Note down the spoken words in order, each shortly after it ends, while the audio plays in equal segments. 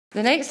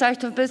The next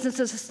item of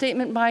business is a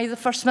statement by the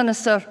First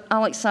Minister,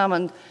 Alex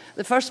Salmond.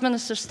 The First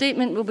Minister's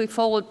statement will be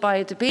followed by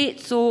a debate,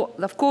 so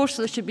of course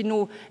there should be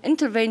no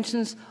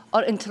interventions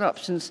or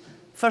interruptions.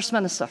 First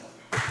Minister.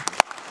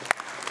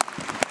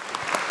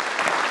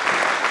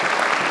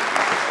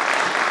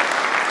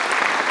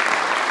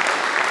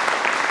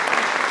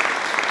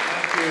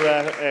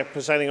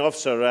 Presiding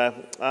Officer,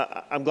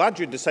 I'm glad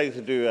you decided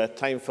to do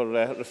time for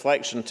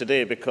reflection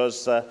today,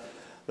 because the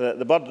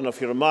burden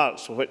of your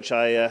remarks, which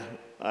I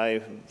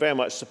very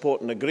much support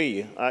and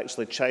agree,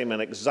 actually chime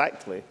in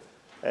exactly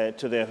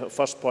to the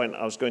first point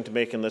I was going to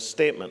make in this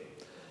statement,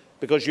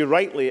 because you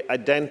rightly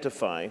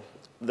identify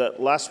that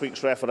last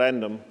week's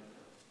referendum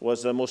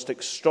was the most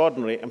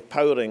extraordinary,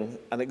 empowering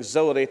and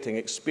exhilarating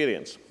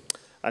experience,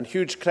 and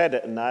huge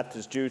credit in that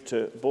is due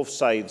to both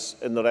sides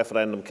in the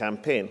referendum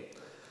campaign.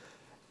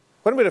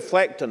 When we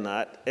reflect on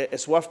that,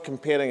 it's worth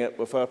comparing it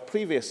with our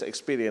previous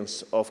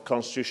experience of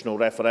constitutional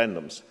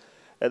referendums.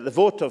 The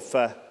vote of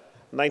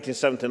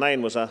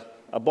 1979 was a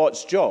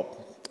botched job,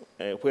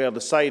 where the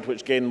side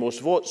which gained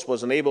most votes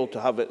was unable to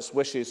have its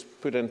wishes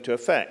put into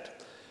effect.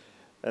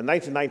 The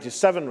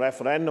 1997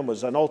 referendum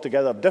was an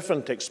altogether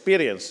different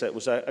experience. It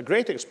was a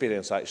great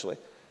experience, actually.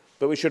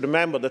 But we should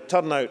remember the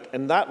turnout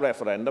in that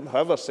referendum,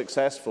 however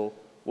successful,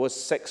 was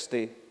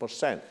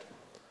 60%.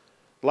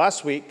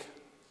 Last week,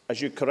 as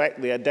you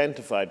correctly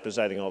identified,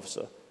 Presiding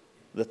Officer,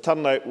 the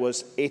turnout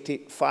was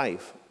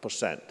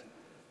 85%,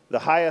 the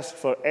highest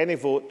for any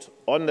vote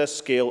on this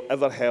scale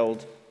ever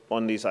held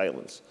on these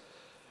islands.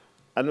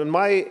 And in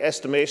my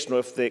estimation,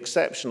 with the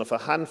exception of a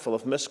handful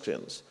of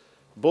miscreants,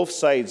 both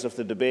sides of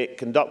the debate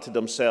conducted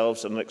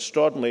themselves in an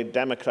extraordinarily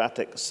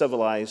democratic,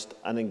 civilised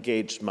and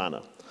engaged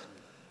manner.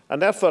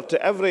 And therefore, to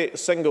every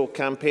single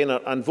campaigner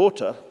and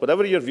voter,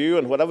 whatever your view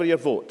and whatever your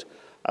vote,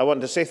 I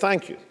want to say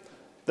thank you.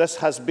 This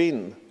has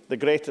been the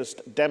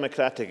greatest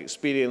democratic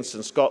experience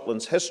in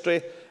Scotland's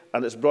history,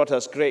 and it's brought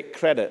us great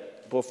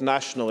credit both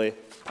nationally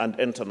and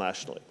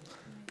internationally.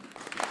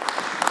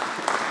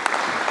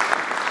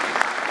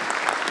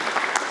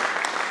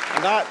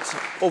 And that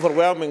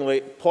overwhelmingly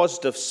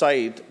positive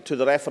side to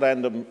the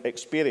referendum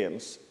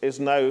experience is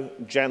now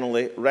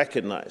generally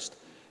recognised.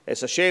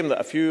 It's a shame that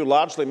a few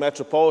largely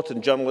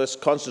metropolitan journalists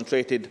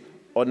concentrated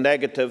on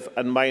negative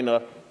and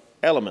minor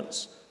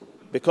elements,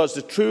 because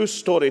the true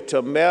story to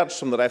emerge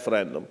from the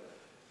referendum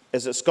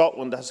is that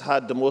Scotland has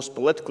had the most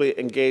politically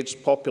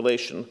engaged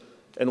population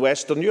in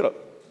Western Europe.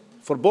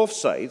 For both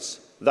sides,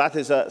 that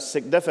is a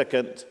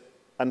significant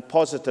and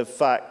positive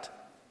fact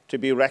to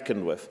be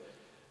reckoned with.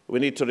 We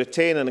need to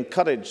retain and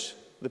encourage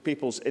the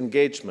people's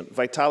engagement,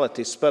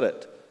 vitality,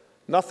 spirit.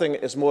 Nothing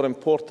is more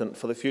important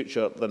for the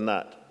future than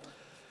that.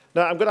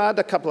 Now, I'm going to add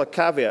a couple of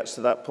caveats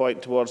to that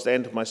point towards the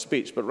end of my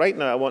speech, but right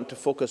now I want to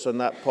focus on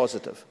that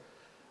positive.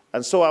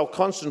 And so I'll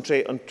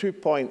concentrate on 2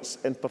 points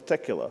in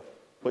particular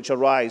which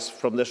arise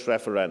from this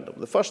referendum.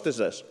 The first is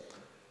this.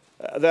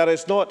 There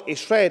is not a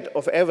shred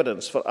of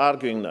evidence for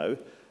arguing now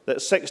that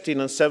 16-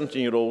 and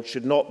 17-year-olds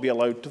should not be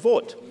allowed to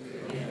vote.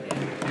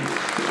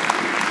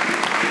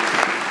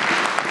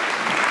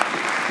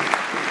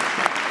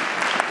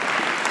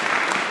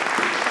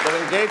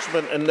 Their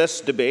engagement in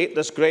this debate,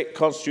 this great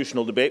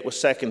constitutional debate, was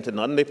second to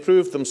none. They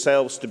proved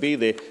themselves to be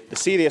the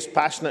serious,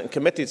 passionate and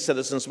committed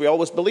citizens we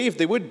always believed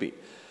they would be.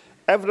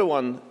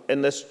 Everyone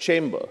in this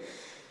chamber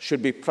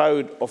should be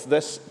proud of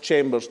this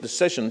chamber's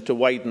decision to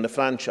widen the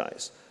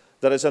franchise.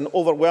 There is an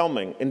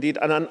overwhelming, indeed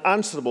an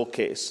unanswerable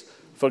case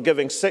for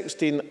giving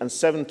 16- and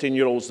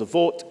 17-year-olds the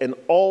vote in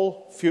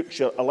all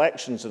future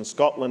elections in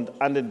Scotland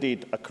and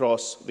indeed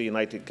across the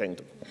United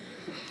Kingdom.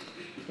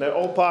 Now,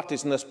 all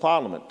parties in this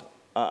Parliament,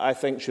 I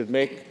think, should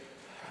make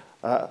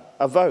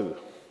a vow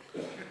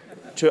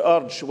to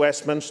urge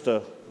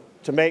Westminster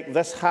to make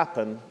this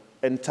happen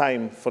in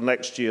time for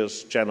next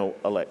year's general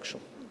election.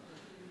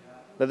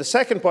 Now, the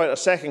second point, or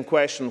second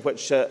question,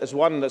 which is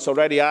one that's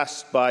already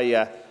asked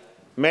by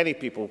many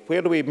people,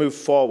 where do we move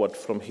forward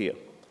from here?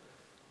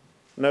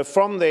 Now,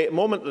 from the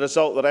moment the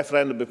result of the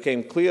referendum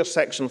became clear,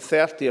 Section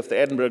 30 of the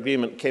Edinburgh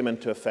Agreement came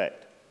into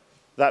effect.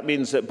 That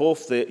means that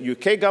both the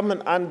UK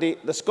Government and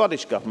the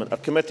Scottish Government are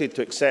committed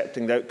to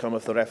accepting the outcome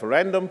of the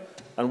referendum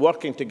and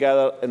working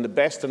together in the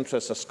best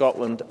interests of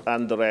Scotland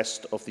and the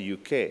rest of the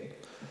UK.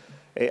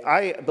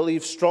 I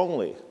believe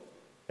strongly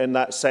in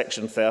that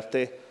Section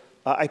 30.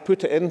 I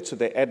put it into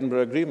the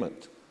Edinburgh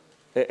Agreement.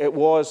 It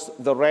was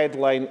the red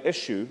line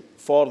issue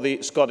for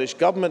the Scottish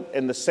Government,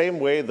 in the same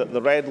way that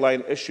the red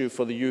line issue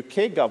for the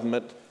UK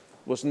Government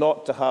was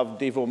not to have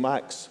Devo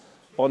Max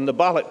on the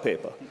ballot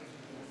paper.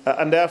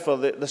 And therefore,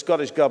 the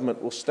Scottish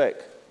Government will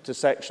stick to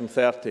Section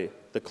 30,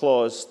 the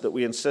clause that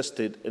we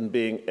insisted in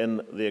being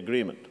in the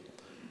agreement.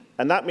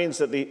 And that means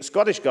that the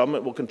Scottish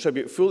Government will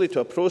contribute fully to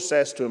a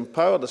process to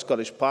empower the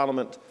Scottish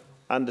Parliament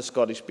and the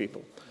Scottish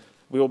people.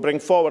 We will bring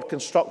forward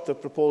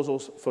constructive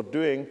proposals for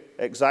doing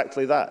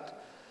exactly that.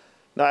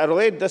 Now, I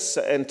relayed this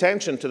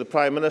intention to the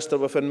Prime Minister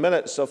within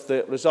minutes of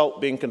the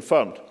result being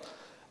confirmed.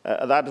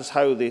 That is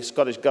how the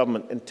Scottish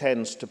Government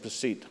intends to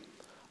proceed.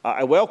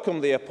 I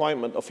welcome the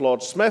appointment of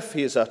Lord Smith.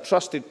 He is a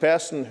trusted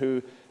person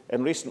who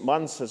in recent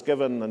months has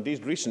given,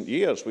 indeed recent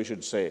years we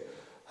should say,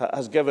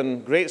 has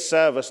given great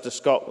service to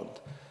Scotland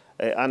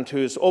and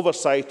whose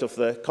oversight of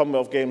the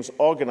Commonwealth Games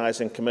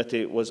Organising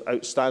Committee was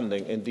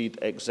outstanding, indeed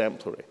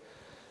exemplary.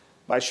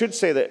 But I should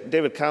say that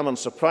David Cameron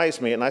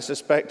surprised me, and I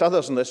suspect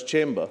others in this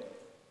chamber,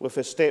 with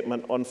his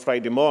statement on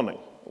Friday morning,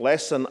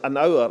 less than an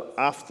hour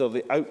after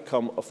the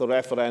outcome of the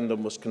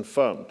referendum was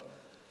confirmed.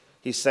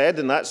 He said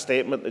in that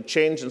statement that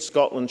change in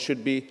Scotland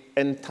should be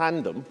in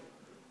tandem,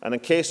 and in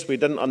case we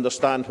didn't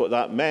understand what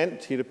that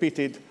meant, he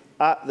repeated,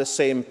 at the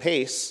same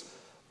pace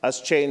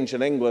as change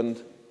in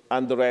England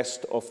and the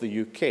rest of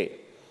the UK.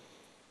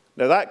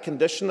 Now, that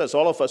condition, as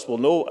all of us will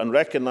know and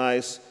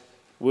recognise,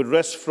 would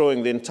risk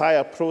throwing the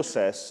entire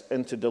process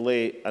into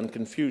delay and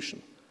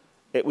confusion.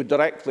 It would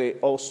directly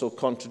also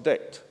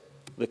contradict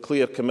the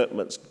clear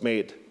commitments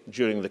made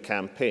during the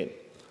campaign.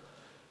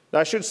 Now,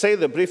 I should say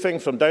the briefing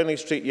from Downing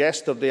Street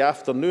yesterday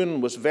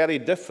afternoon was very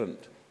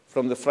different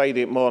from the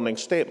Friday morning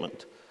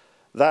statement.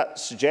 That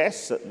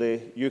suggests that the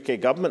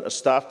UK government has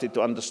started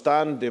to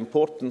understand the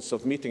importance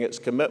of meeting its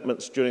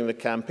commitments during the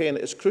campaign.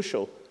 It is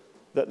crucial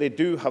that they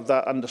do have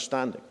that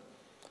understanding.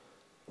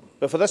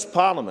 But for this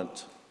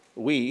Parliament,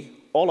 we,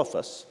 all of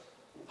us,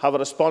 have a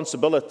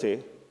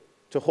responsibility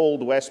to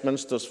hold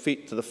Westminster's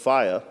feet to the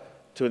fire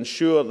to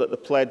ensure that the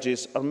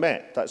pledges are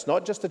met. That's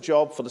not just a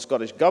job for the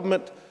Scottish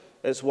Government,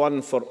 it's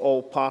one for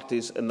all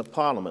parties in the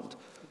Parliament.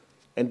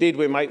 Indeed,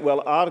 we might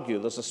well argue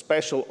there's a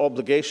special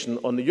obligation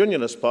on the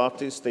Unionist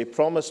parties. They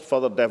promised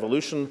further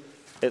devolution.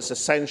 It's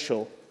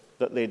essential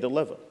that they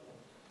deliver.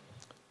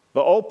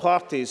 But all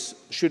parties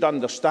should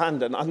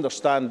understand, and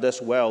understand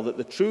this well, that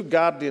the true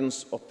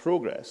guardians of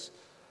progress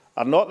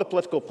are not the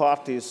political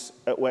parties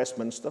at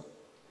Westminster,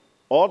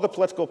 or the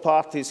political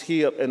parties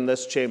here in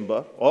this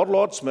chamber, or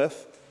Lord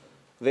Smith.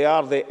 They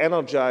are the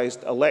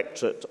energised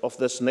electorate of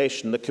this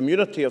nation, the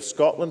community of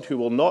Scotland who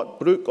will not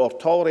brook or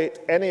tolerate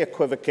any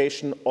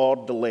equivocation or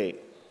delay.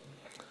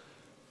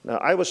 Now,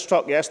 I was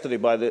struck yesterday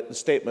by the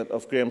statement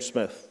of Graham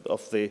Smith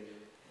of the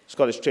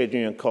Scottish Trade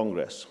Union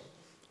Congress.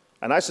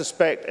 And I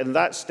suspect in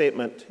that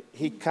statement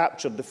he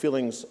captured the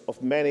feelings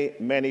of many,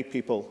 many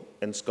people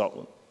in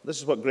Scotland. This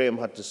is what Graham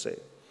had to say.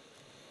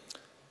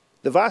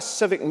 The vast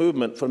civic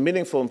movement for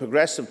meaningful and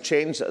progressive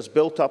change that has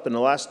built up in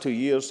the last 2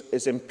 years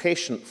is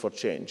impatient for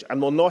change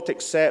and will not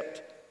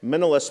accept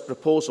minimalist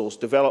proposals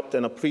developed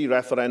in a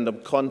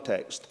pre-referendum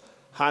context,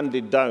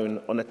 handed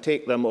down on a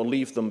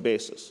take-them-or-leave-them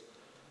basis.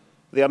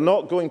 They are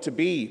not going to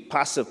be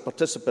passive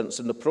participants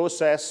in the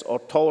process or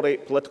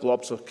tolerate political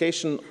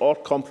obfuscation or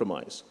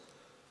compromise.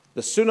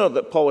 The sooner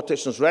that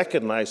politicians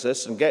recognise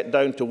this and get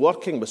down to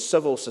working with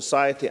civil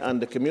society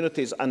and the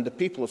communities and the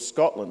people of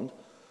Scotland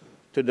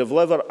to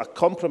deliver a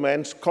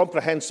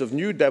comprehensive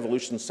new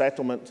devolution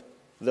settlement,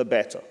 the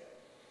better.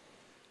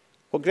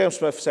 What Graham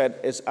Smith said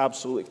is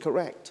absolutely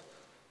correct.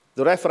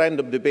 The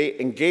referendum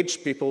debate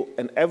engaged people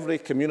in every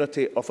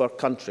community of our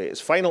country. Its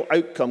final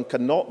outcome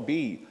cannot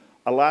be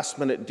a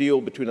last-minute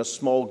deal between a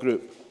small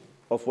group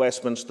of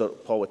Westminster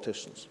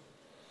politicians.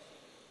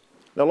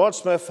 Now, Lord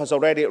Smith has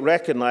already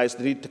recognised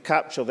the need to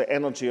capture the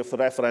energy of the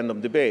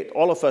referendum debate.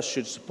 All of us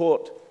should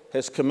support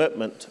his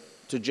commitment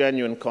to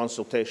genuine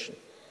consultation.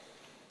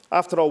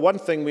 After all, one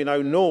thing we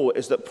now know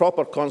is that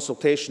proper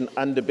consultation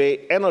and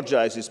debate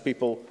energises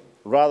people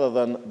rather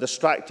than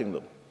distracting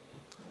them.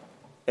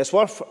 It's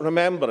worth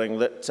remembering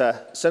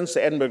that since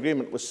the Edinburgh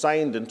Agreement was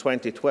signed in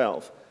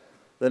 2012,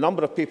 the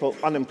number of people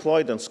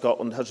unemployed in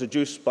Scotland has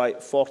reduced by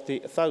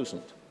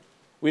 40,000.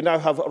 We now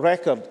have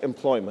record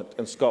employment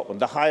in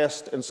Scotland, the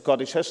highest in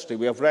Scottish history.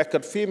 We have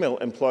record female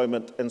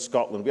employment in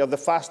Scotland. We have the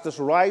fastest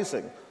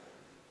rising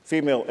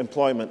female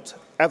employment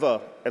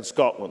ever in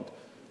Scotland.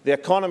 The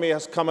economy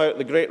has come out of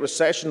the Great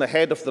Recession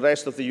ahead of the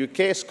rest of the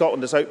UK.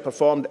 Scotland has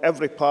outperformed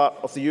every part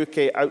of the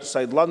UK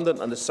outside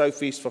London and the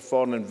South East for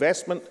foreign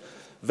investment.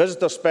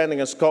 Visitor spending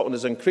in Scotland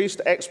has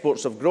increased.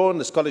 Exports have grown.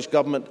 The Scottish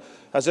Government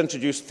has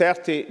introduced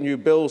 30 new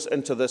bills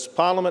into this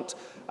Parliament,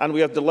 and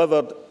we have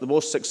delivered the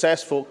most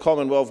successful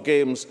Commonwealth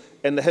Games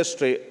in the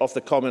history of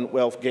the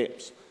Commonwealth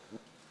Games.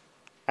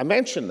 I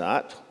mention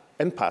that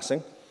in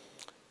passing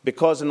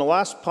because in the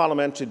last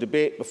parliamentary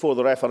debate before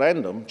the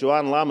referendum,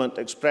 Joanne Lamont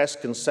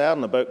expressed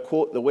concern about,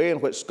 quote, the way in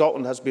which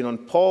Scotland has been on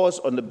pause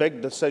on the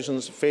big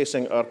decisions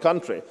facing our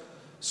country.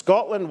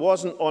 Scotland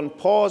wasn't on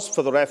pause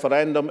for the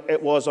referendum,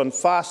 it was on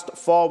fast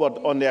forward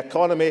on the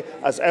economy,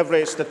 as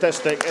every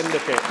statistic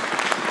indicates.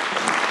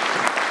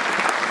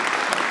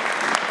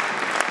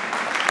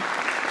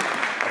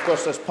 Of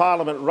course, this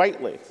Parliament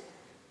rightly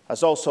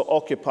has also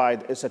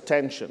occupied its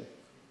attention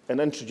in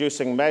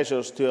introducing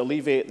measures to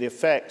alleviate the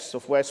effects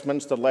of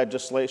Westminster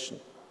legislation,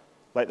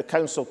 like the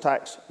council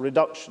tax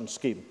reduction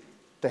scheme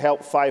to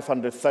help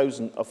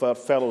 500,000 of our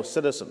fellow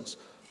citizens,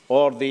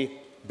 or the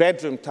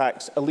bedroom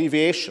tax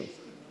alleviation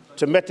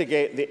to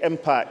mitigate the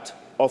impact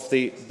of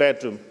the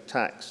bedroom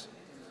tax.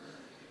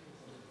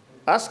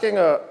 Asking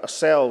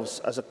ourselves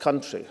as a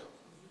country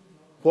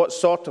what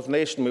sort of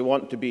nation we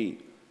want to be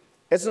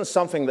isn't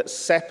something that's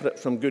separate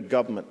from good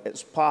government,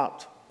 it's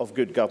part of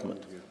good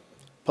government.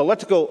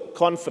 Political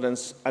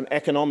confidence and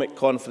economic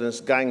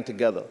confidence gang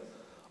together.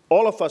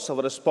 All of us have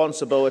a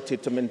responsibility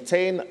to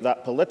maintain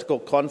that political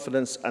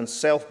confidence and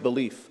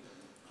self-belief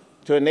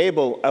to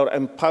enable our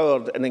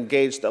empowered and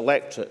engaged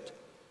electorate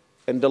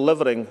in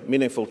delivering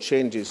meaningful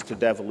changes to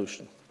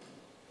devolution.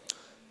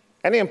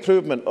 Any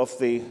improvement of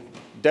the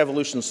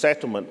devolution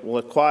settlement will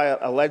require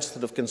a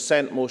legislative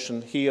consent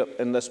motion here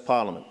in this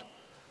Parliament.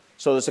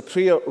 So there's a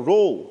clear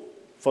role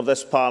for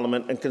this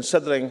Parliament in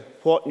considering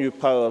what new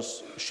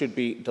powers should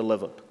be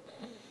delivered.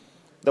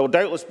 There will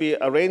doubtless be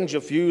a range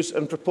of views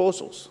and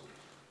proposals.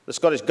 The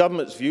Scottish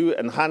Government's view,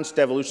 enhanced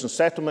devolution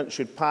settlement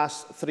should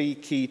pass 3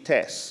 key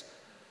tests.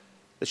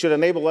 It should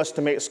enable us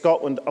to make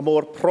Scotland a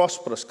more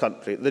prosperous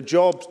country. The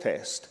jobs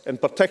test, in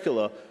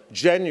particular,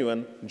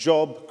 genuine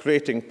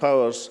job-creating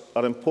powers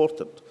are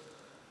important.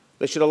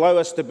 They should allow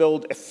us to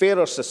build a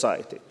fairer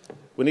society.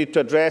 We need to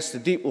address the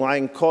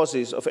deep-lying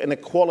causes of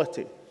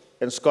inequality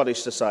in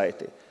Scottish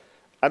society.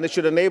 And they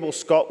should enable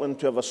Scotland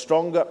to have a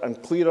stronger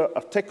and clearer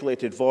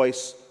articulated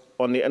voice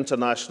on the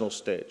international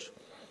stage.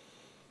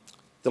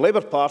 The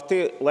Labour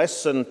Party,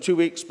 less than 2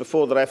 weeks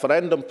before the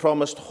referendum,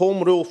 promised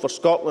home rule for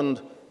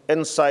Scotland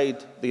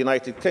inside the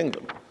United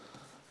Kingdom.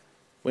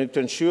 We need to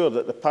ensure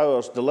that the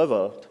powers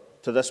delivered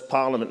to this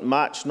Parliament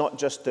match not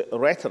just the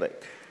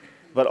rhetoric,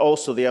 but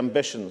also the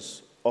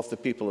ambitions of the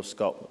people of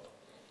Scotland.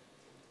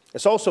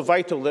 It's also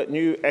vital that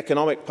new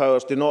economic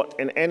powers do not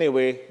in any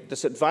way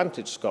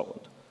disadvantage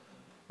Scotland.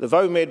 The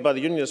vow made by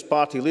the Unionist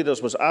Party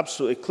leaders was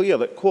absolutely clear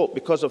that, quote,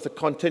 because of the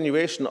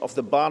continuation of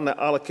the Barnett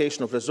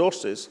allocation of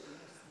resources,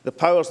 the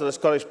powers of the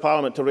Scottish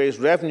Parliament to raise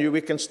revenue,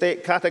 we can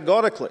state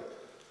categorically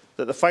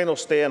that the final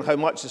say on how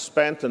much is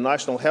spent in the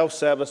National Health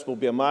Service will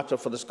be a matter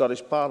for the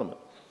Scottish Parliament.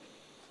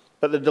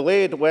 But the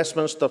delayed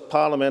Westminster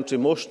parliamentary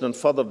motion and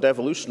further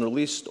devolution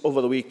released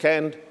over the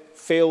weekend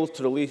failed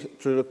to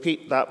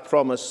repeat that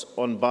promise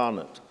on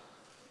Barnett.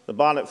 The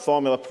Barnett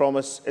formula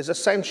promise is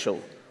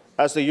essential,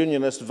 as the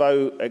Unionist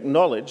vow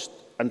acknowledged,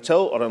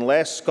 until or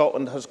unless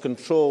Scotland has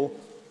control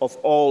of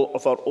all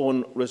of our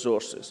own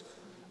resources.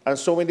 And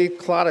so we need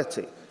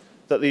clarity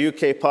that the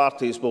UK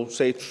parties will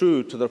stay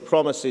true to their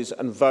promises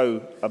and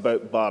vow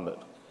about Barnett.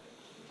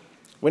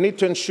 We need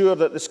to ensure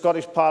that the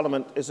Scottish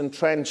Parliament is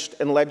entrenched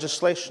in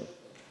legislation.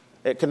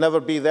 It can never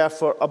be,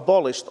 therefore,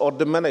 abolished or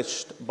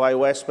diminished by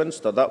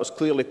Westminster. That was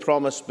clearly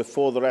promised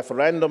before the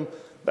referendum,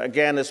 but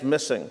again is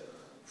missing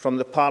from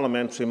the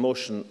parliamentary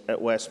motion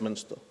at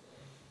Westminster.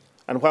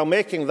 And while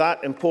making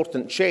that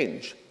important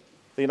change,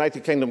 the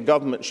United Kingdom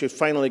Government should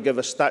finally give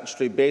a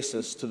statutory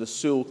basis to the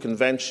Sewell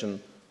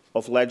Convention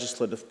of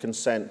legislative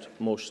consent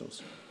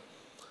motions.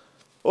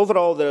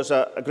 Overall, there is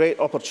a great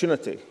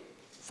opportunity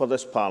for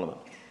this Parliament.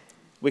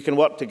 We can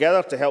work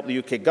together to help the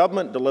UK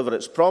Government deliver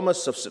its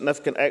promise of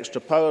significant extra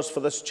powers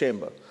for this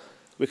chamber.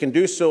 We can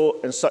do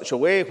so in such a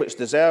way which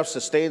deserves,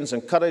 sustains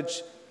and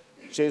encourages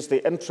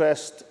the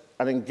interest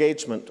and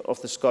engagement of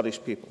the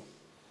Scottish people.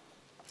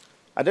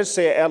 I did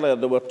say earlier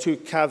there were 2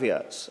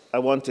 caveats I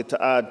wanted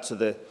to add to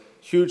the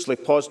hugely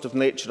positive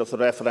nature of the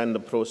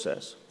referendum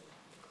process.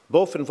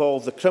 Both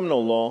involve the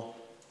criminal law,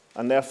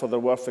 and therefore they're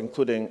worth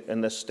including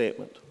in this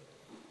statement.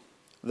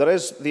 There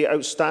is the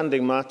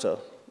outstanding matter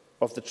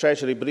of the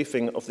Treasury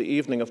briefing of the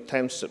evening of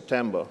 10th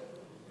September,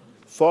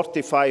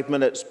 45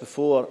 minutes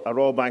before a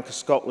Royal Bank of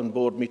Scotland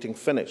Board meeting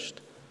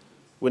finished.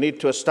 We need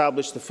to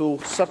establish the full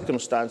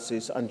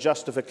circumstances and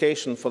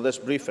justification for this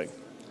briefing,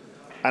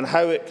 and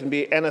how it can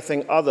be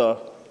anything other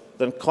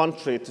than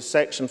contrary to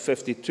Section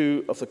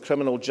 52 of the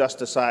Criminal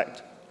Justice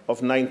Act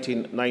of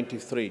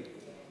 1993.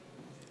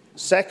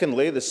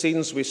 Secondly, the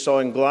scenes we saw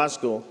in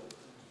Glasgow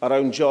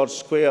around George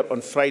Square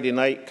on Friday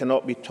night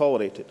cannot be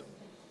tolerated.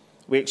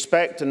 We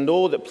expect and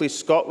know that Police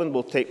Scotland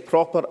will take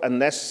proper and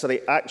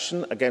necessary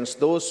action against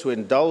those who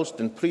indulged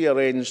in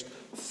pre-arranged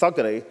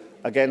thuggery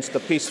against a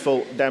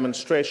peaceful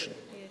demonstration.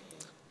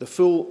 The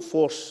full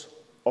force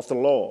of the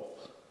law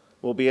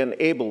will be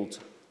enabled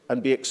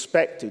and be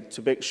expected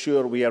to make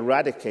sure we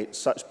eradicate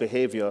such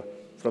behaviour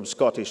from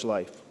Scottish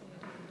life.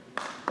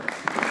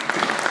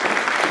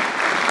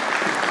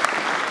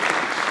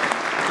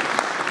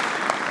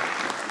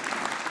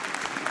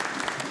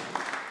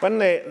 When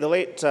the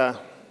late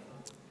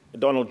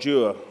Donald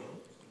Dewar,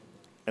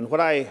 in what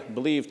I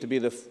believe to be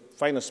the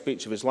finest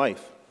speech of his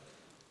life,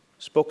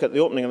 spoke at the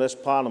opening of this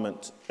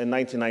Parliament in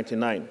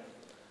 1999,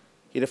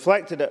 he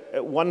reflected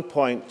at one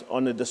point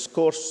on the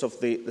discourse of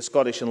the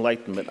Scottish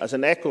Enlightenment as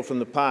an echo from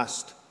the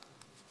past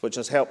which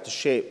has helped to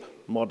shape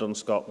modern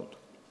Scotland.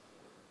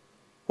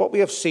 What we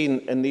have seen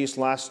in these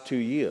last 2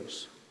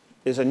 years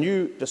is a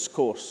new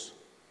discourse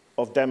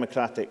of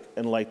democratic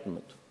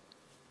enlightenment.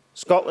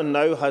 Scotland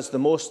now has the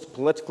most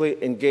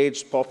politically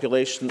engaged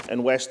population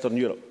in Western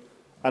Europe,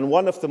 and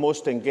one of the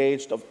most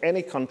engaged of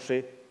any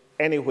country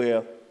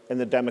anywhere in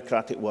the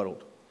democratic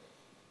world.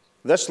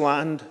 This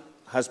land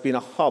has been a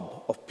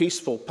hub of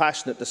peaceful,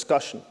 passionate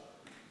discussion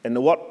in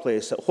the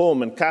workplace, at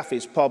home, in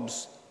cafes,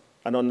 pubs,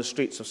 and on the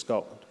streets of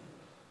Scotland.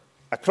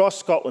 Across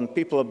Scotland,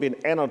 people have been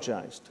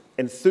energised,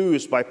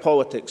 enthused by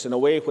politics in a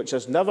way which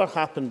has never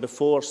happened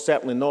before,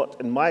 certainly not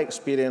in my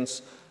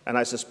experience and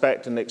I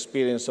suspect in the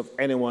experience of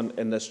anyone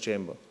in this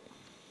chamber.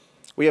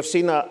 We have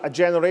seen a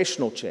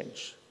generational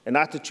change in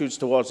attitudes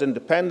towards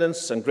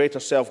independence and greater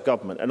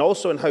self-government, and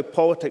also in how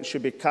politics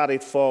should be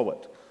carried forward.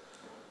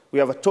 We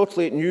have a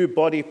totally new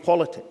body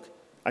politic,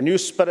 a new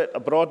spirit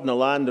abroad in the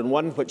land, and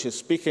one which is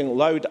speaking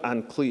loud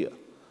and clear.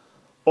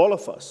 All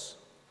of us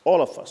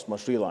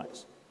must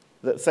realise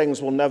that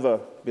things will never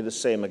be the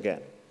same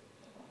again.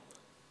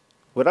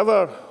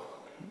 Wherever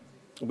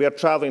we are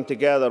travelling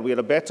together, we are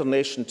a better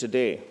nation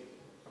today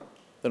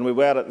than we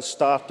were at the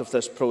start of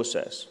this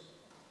process.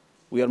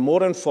 We are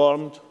more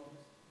informed,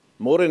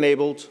 more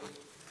enabled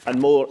and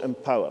more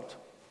empowered.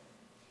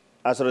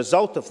 As a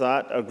result of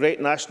that, our great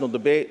national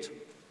debate,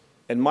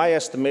 in my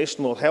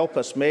estimation, will help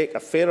us make a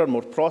fairer,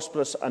 more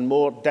prosperous and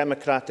more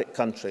democratic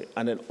country.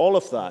 And in all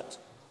of that,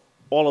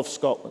 all of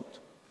Scotland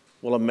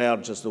will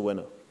emerge as the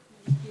winner.